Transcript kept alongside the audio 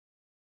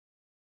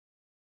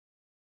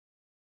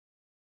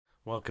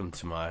Welcome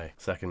to my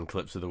second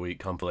Clips of the Week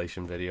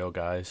compilation video,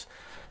 guys.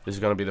 This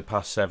is going to be the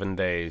past 7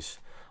 days,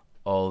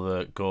 all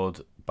the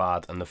good,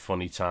 bad and the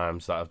funny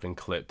times that have been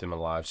clipped in my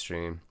live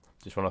stream.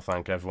 Just want to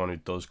thank everyone who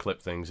does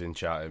clip things in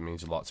chat. It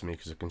means a lot to me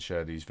because I can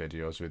share these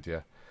videos with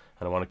you,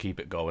 and I want to keep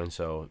it going,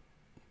 so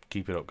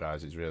keep it up,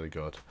 guys. It's really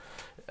good.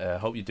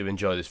 Hope you do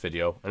enjoy this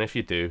video, and if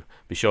you do,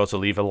 be sure to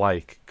leave a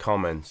like,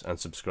 comment and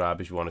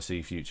subscribe if you want to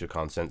see future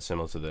content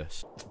similar to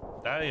this.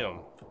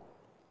 Damn.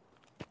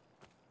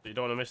 You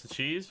don't want to miss the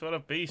cheese? What a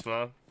beast,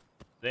 man.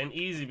 It ain't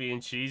easy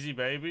being cheesy,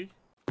 baby.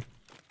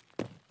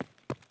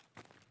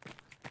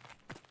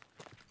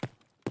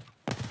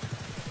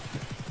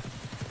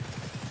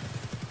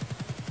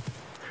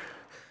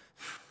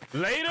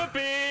 Later,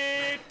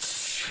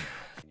 bitch!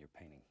 You're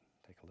painting.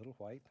 Take a little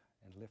white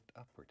and lift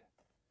upward.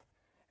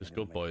 It's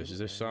good, boys. Is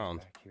this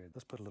sound?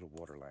 Let's put a little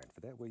water line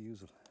for that. We'll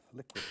use a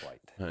liquid white.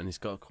 And he's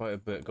got quite a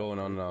bit going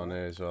on down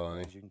here as well,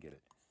 hasn't he? You can get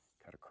it.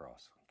 Cut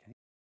across, okay?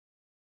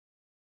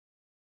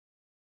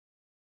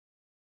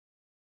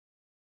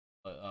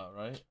 Like that,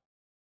 right?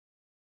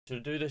 Should I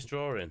do this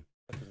drawing?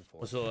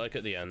 What's it look like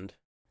at the end?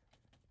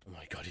 Oh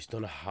my god, he's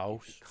done a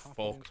house.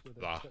 Fuck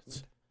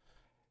that.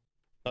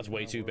 That's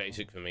way too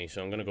basic for me,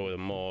 so I'm gonna go with a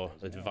more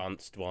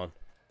advanced one.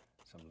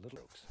 Some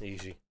little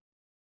Easy.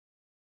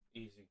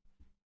 Easy.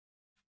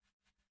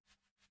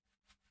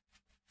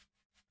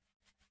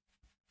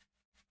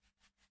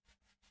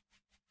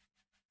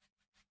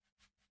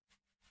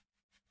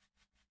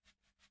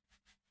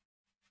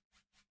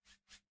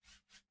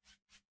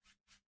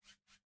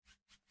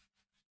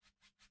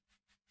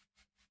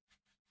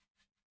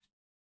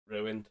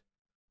 Ruined.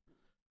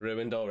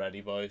 Ruined already,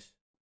 boys.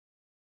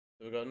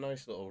 So we've got a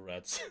nice little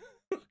red.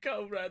 Look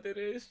how red it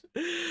is.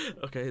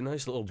 Okay,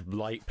 nice little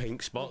light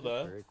pink spot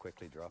there. Very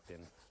quickly drop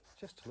in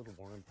just a little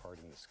warm part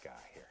in the sky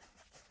here.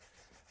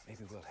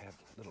 Maybe we'll have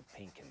a little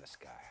pink in the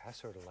sky. I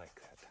sort of like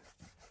that.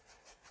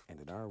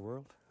 And in our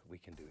world, we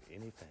can do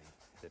anything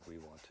that we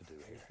want to do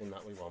here. Anything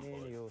that we want,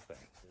 Any boys. old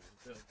thing.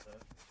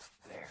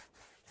 There.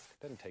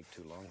 Doesn't take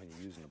too long when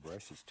you're using a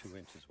brush. It's 2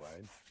 inches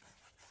wide.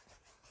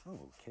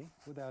 Okay,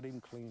 without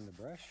even cleaning the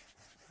brush,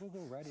 we'll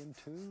go right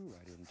into.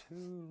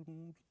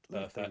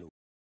 Perfect.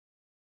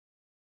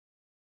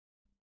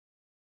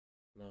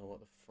 Now what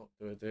the fuck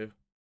do I do?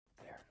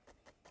 There.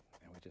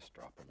 And we just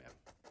drop them in.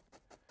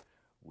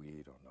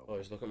 We don't know.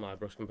 Boys, look at my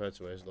brush compared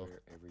to his, look.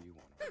 Wherever you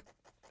want them.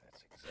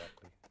 That's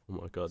exactly.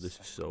 Oh my god, this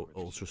is so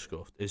ultra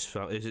scuffed. He's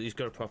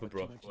got a proper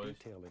brush, Too much boys.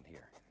 detail in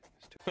here.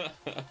 It's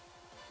too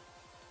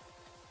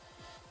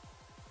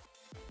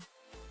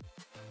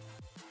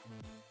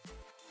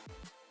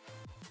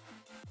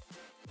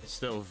It's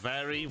still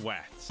very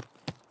wet.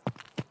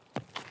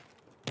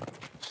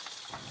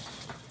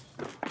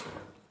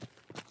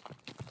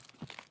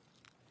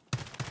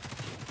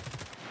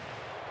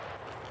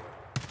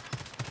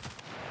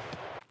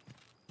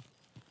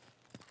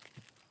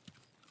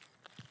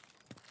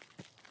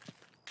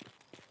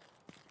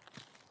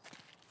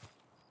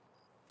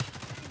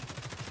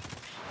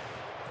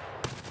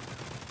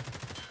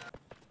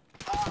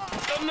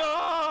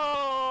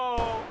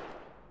 No!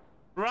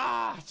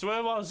 Right,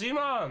 where was he,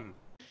 man?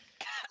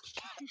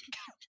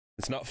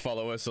 It's not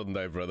follower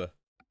Sunday, brother.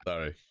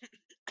 Sorry.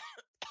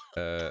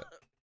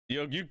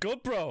 You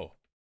good, bro?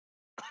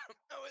 I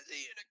was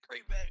eating a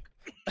cream egg.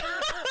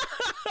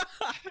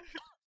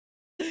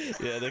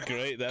 Yeah, they're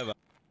great, they're man.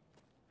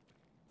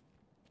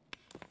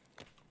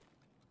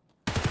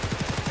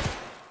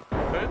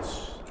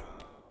 Bitch.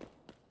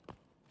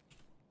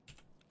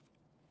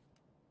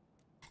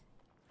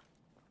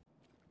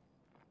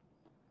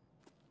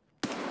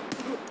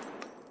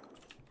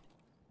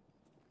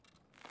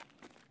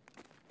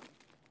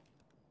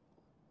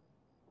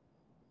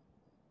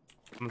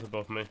 Someone's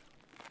above me.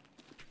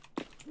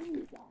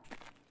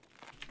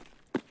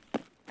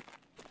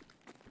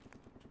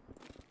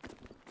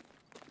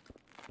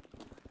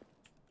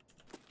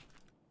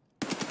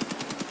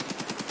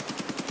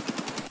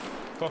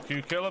 Fuck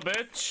you, killer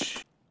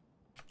bitch.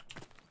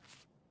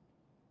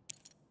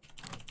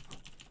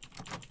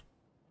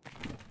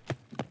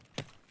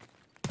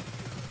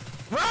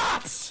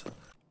 Rats!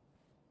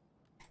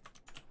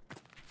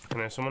 Can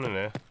I have someone in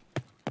there?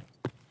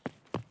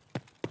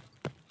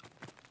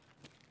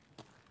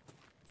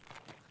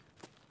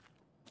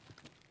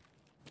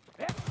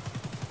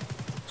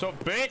 What's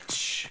up,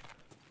 bitch?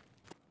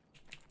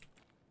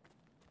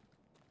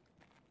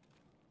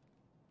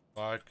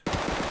 Like.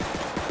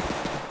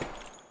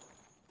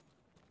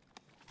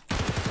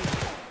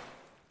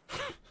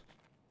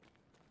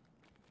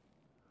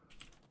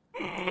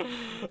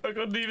 I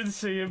couldn't even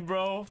see him,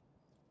 bro.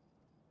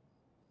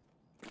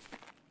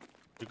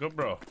 You good,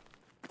 bro?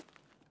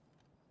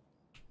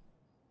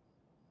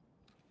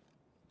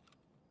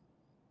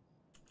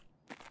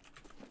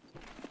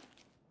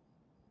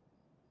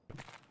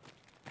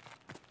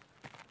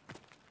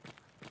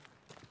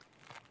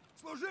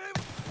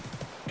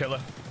 Killer.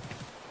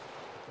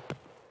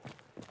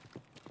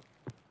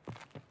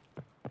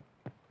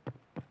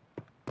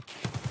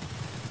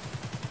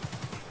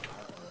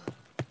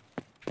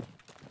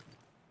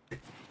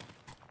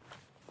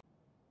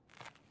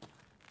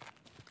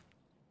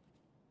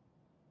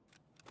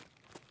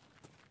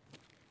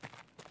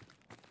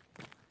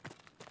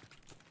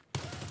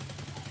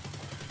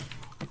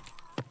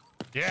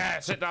 Yeah,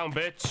 sit down,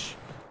 bitch.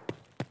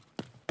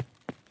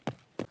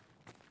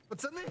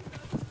 Пацаны,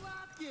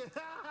 сладкие!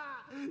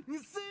 Ха-ха! Не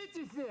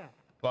ссытесь!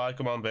 Slide,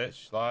 come on,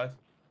 bitch. Slide.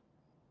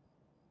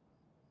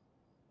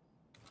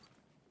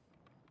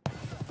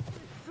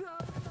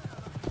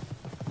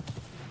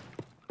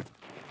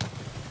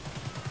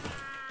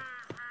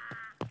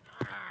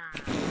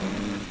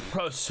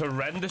 Bro, it's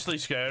horrendously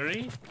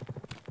scary.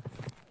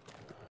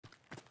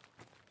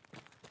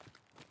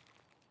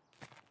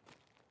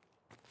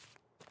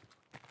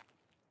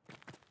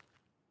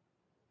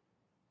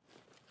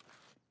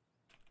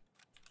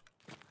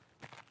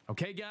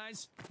 Okay,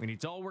 guys, we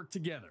need to all work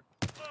together.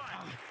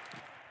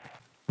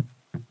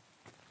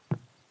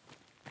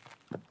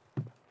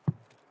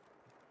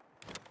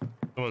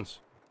 Good ones.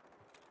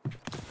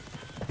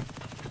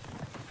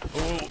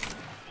 Oh,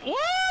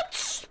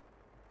 what?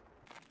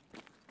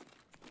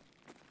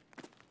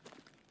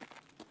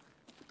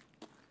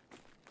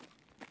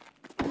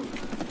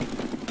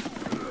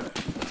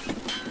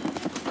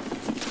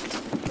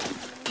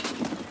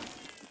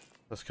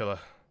 Let's kill her.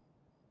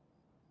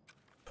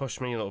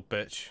 Push me, you little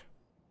bitch.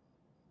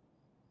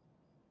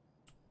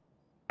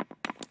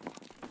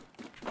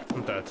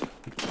 I'm dead.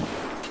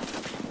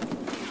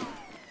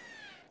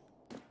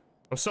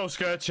 I'm so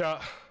scared,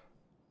 chat.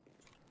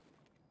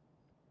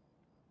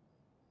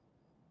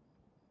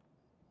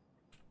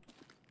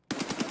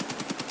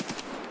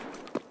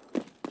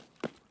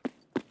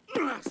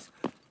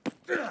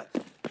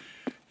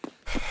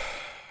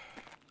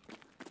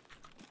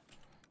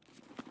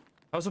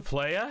 I was a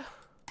player?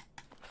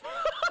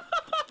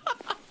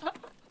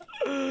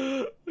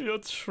 You're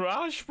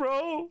trash,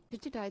 bro.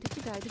 Stressing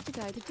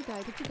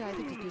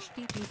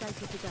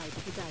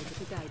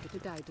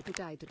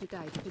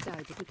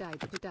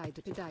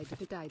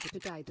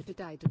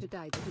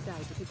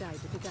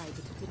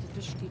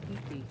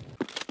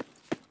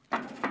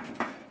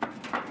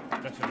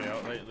me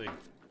out lately.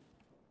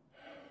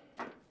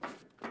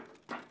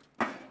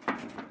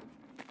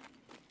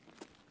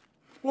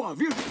 О,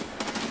 вижу!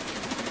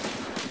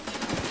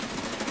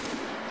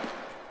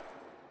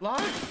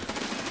 Live?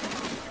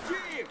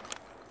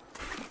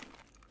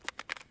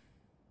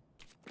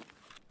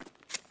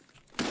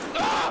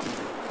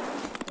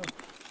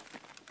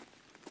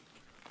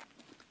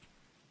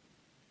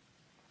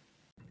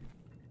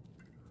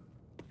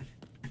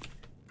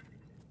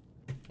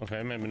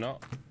 Okay, maybe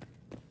not.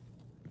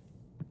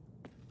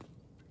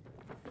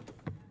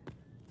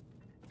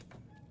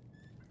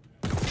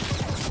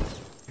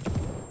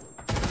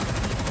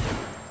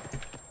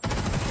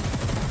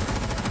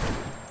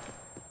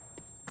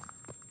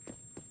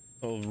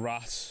 Little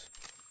rat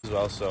as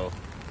well, so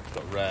it's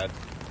got red,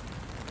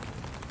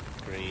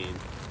 green,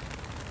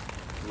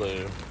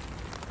 blue,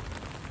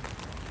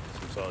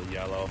 some sort of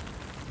yellow,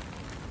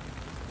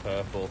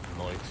 purple,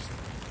 moist,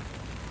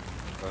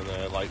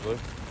 and light blue.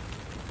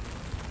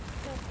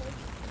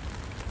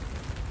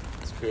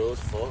 It's cool as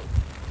fuck.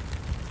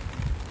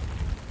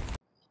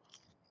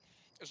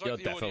 It's like You're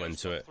the definitely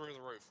audio's into gone it. through the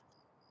roof.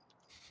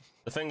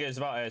 The thing is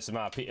about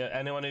ASMR,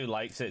 anyone who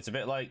likes it, it's a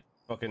bit like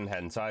fucking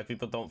hentai.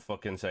 People don't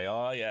fucking say,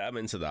 "Oh yeah, I'm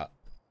into that."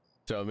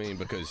 Do you know what I mean?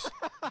 Because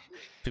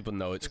people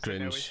know it's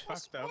cringe.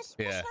 What's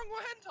Yeah. wrong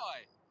with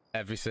hentai?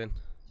 Everything.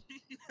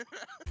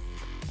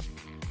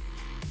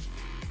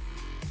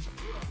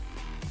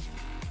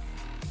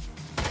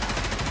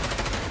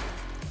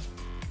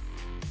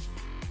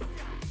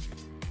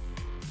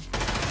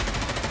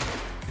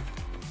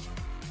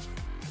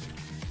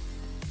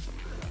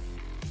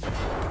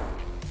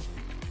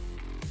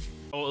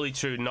 Totally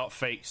true, not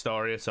fake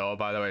story at all,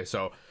 by the way.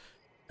 So,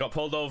 got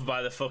pulled over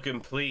by the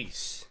fucking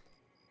police.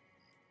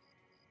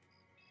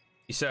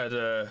 He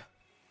said,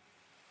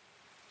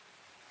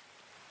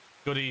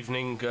 good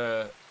evening,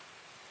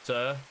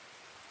 sir. Do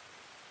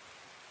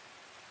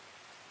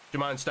you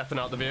mind stepping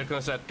out the vehicle?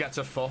 I said, get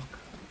to fuck.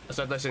 I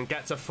said, listen,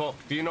 get to fuck.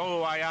 Do you know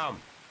who I am?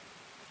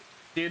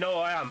 Do you know who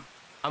I am?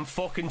 I'm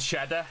fucking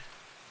cheddar.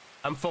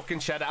 I'm fucking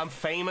cheddar. I'm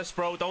famous,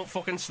 bro. Don't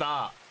fucking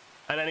start.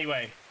 And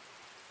anyway,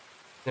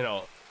 you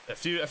know, a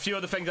few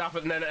other things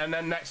happened, and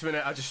then next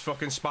minute I just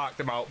fucking sparked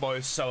him out,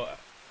 boys. So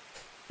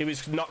he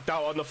was knocked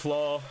out on the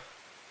floor.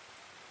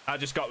 I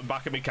just got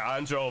back in my car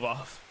and drove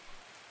off.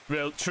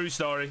 Real true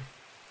story.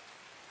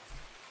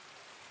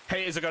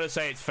 Haters are gonna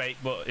say it's fake,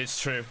 but it's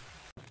true.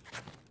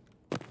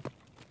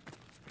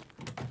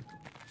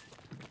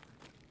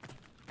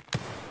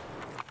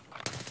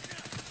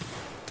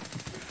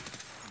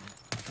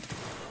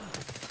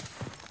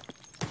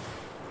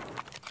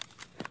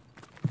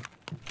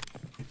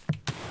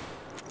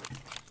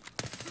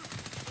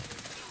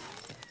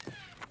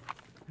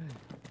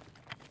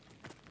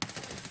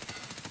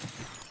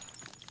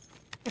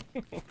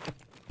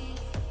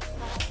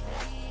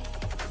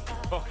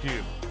 Fuck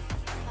you.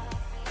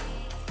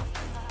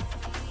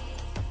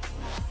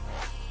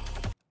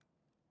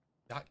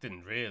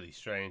 Acting really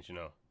strange, you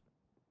know.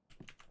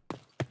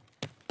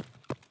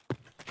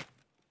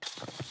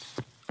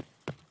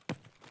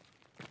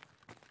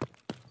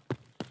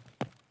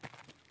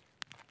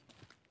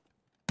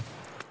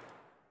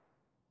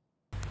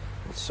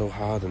 It's so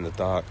hard in the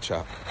dark,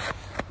 chat.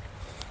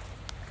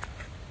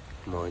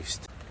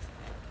 Moist.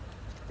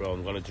 Bro,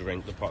 I'm gonna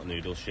drink the pot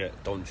noodle shit.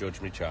 Don't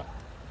judge me, chat.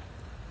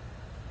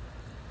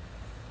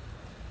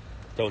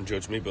 Don't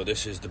judge me, but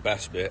this is the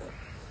best bit,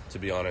 to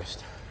be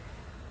honest.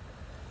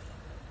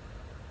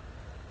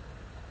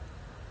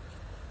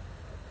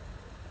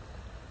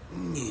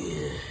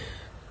 Yeah.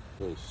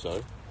 Oh,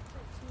 so?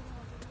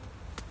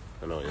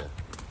 I know, yeah.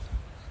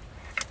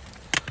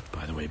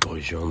 By the way,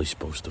 boys, you're only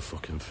supposed to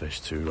fucking fish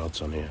 2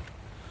 rods on here.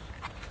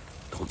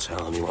 Don't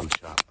tell anyone,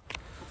 chat.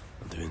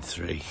 I'm doing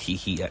 3. Hee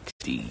hee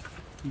XD.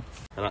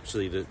 And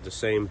actually, the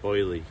same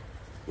boilie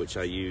which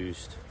I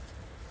used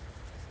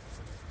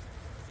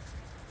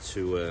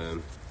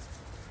to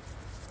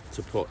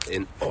put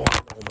in. Oh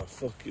my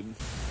fucking.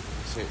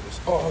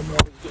 Oh no.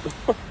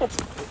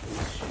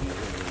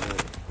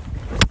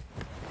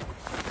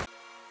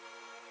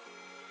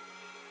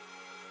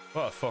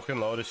 What a fucking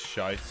load of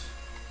shite.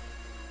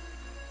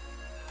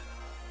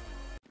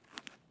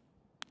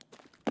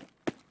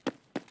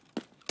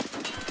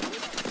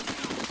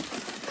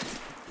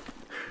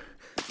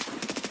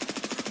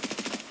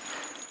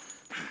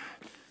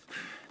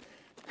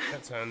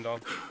 Get turned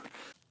on.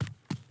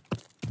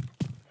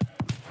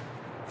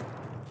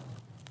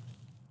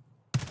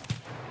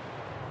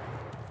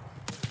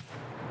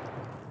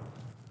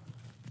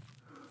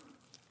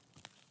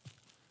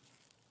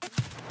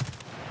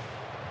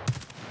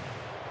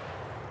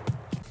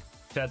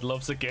 Ted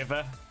loves a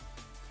giver.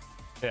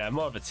 Yeah,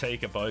 more of a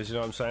taker, boys, you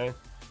know what I'm saying?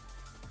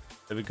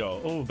 There we go.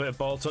 Oh, a bit of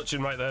ball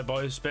touching right there,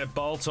 boys. Bit of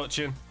ball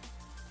touching.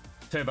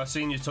 Tib, I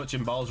seen you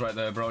touching balls right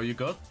there, bro. You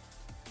good?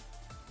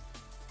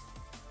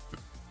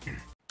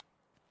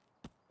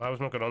 I was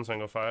not good on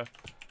single fire.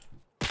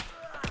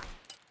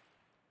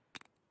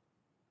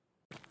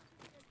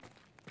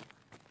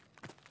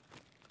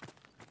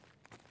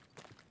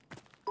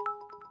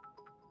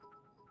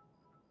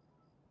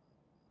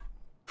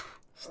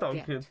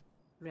 Stonking.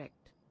 Wrecked.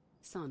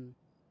 Son.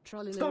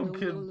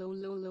 Stonking.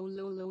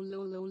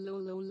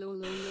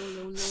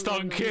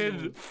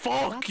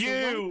 Fuck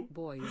you.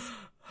 Boys.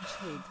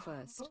 Shade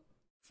first.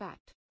 Fat.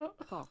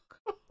 Cock.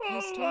 Oh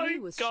His story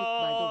was shit,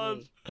 by the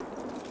way.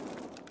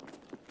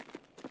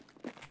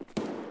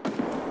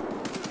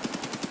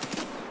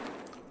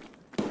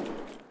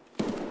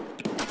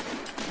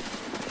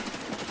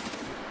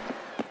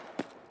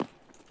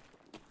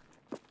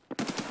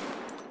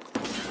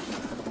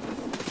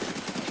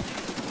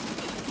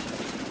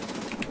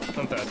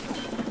 I'm dead.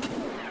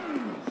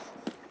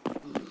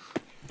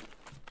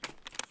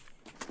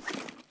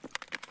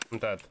 I'm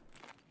dead.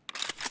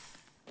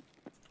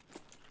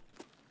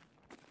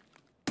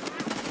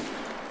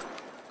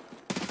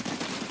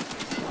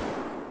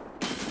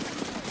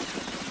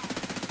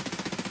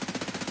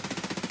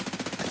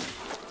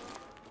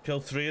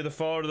 Killed 3 of the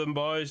 4 of them,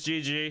 boys.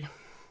 GG.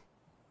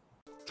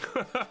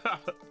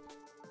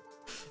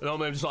 And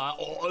I'm just like,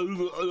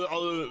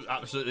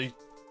 absolutely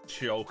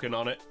choking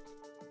on it.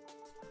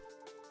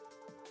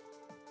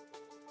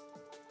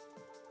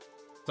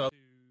 To update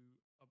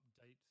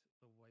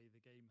the way the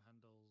game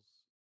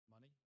handles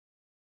money.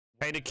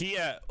 Hey,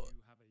 Nakia.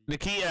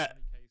 Nakia.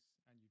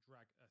 And you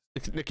drag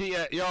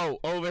Nakia, yo,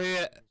 over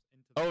here.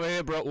 Over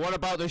here, bro. What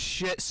about the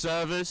shit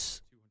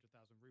servers?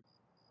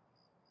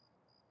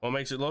 What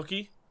makes it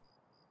lucky?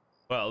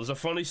 Well, there's a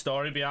funny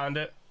story behind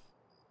it.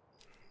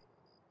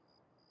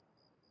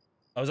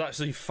 I was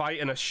actually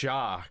fighting a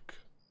shark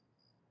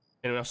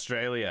in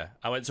Australia.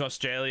 I went to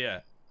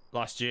Australia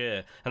last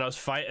year and I was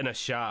fighting a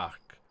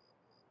shark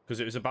because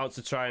it was about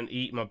to try and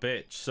eat my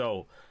bitch.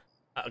 So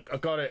I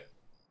got it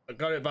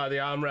by the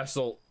arm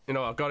wrestle. You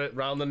know, I got it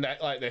round the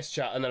neck like this,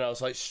 chat, and then I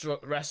was like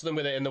wrestling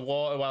with it in the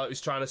water while it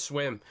was trying to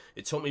swim.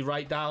 It took me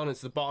right down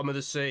into the bottom of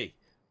the sea.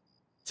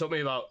 It took me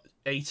about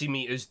 80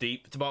 meters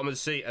deep to the bottom of the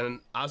sea, and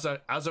as I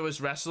was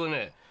wrestling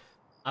it,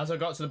 as I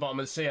got to the bottom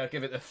of the sea, I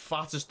give it the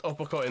fattest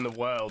uppercut in the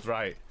world,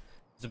 right?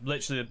 It's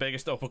literally the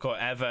biggest uppercut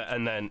ever,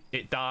 and then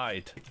it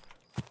died.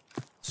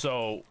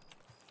 So,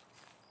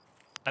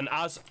 and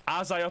as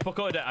I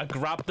uppercutted it, I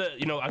grabbed it,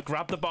 you know, I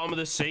grabbed the bottom of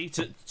the sea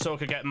so I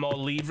could get more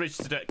leverage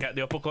to get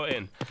the uppercut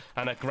in,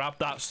 and I grabbed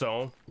that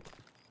stone.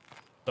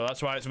 So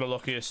that's why it's my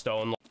luckiest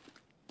stone.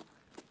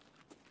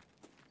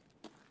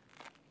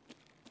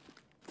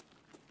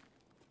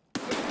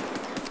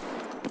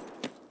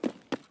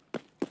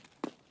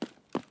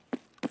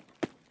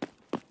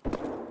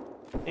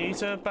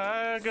 Eat a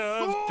bag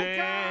of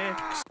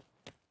dicks.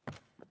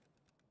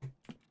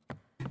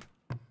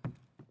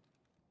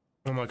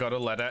 Oh my god, a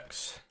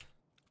LEDX.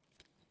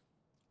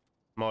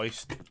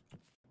 Moist.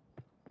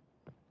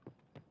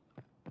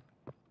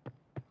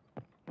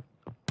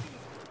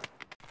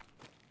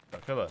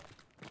 Got killer.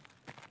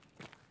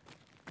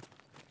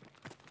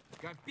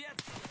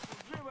 Капец,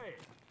 живы!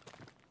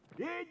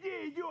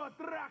 Иди, идиот,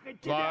 трахать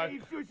тебя и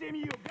всю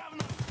семью,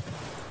 говно!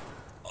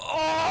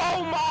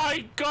 Oh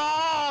my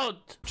god!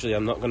 Actually,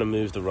 I'm not going to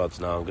move the rods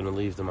now. I'm going to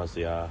leave them as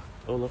they are.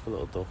 Oh, look, a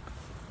little duck.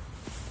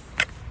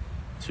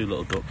 2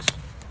 little ducks.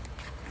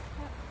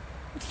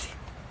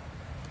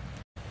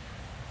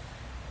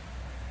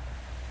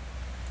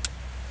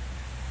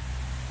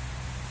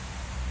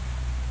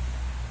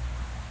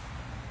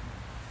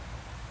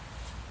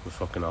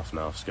 We're fucking off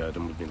now. Scared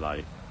him with me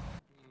light.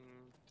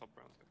 Top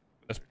round.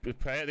 Let's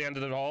play at the end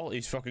of the hall.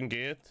 He's fucking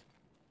geared.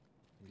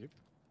 Yep.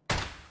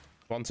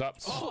 One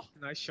tapped. Oh,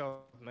 nice shot,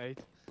 mate.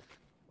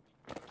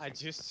 I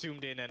just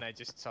zoomed in and I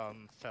just saw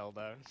him fell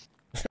down.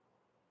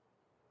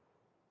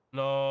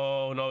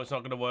 No, no, it's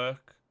not gonna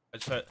work. I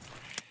just hit.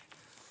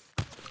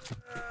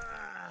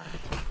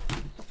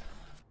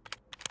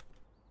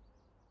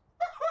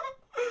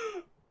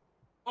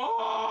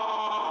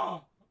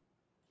 Oh!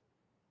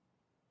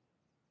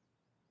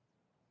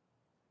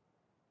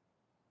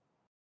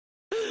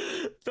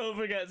 Don't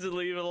forget to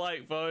leave a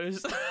like,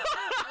 boys.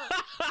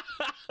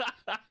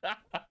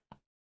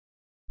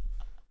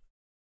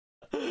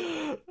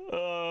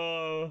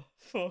 Oh,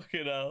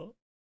 fucking hell.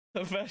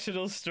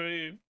 Professional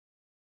stream.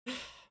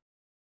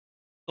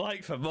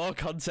 Like for more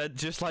content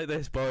just like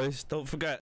this, boys. Don't forget.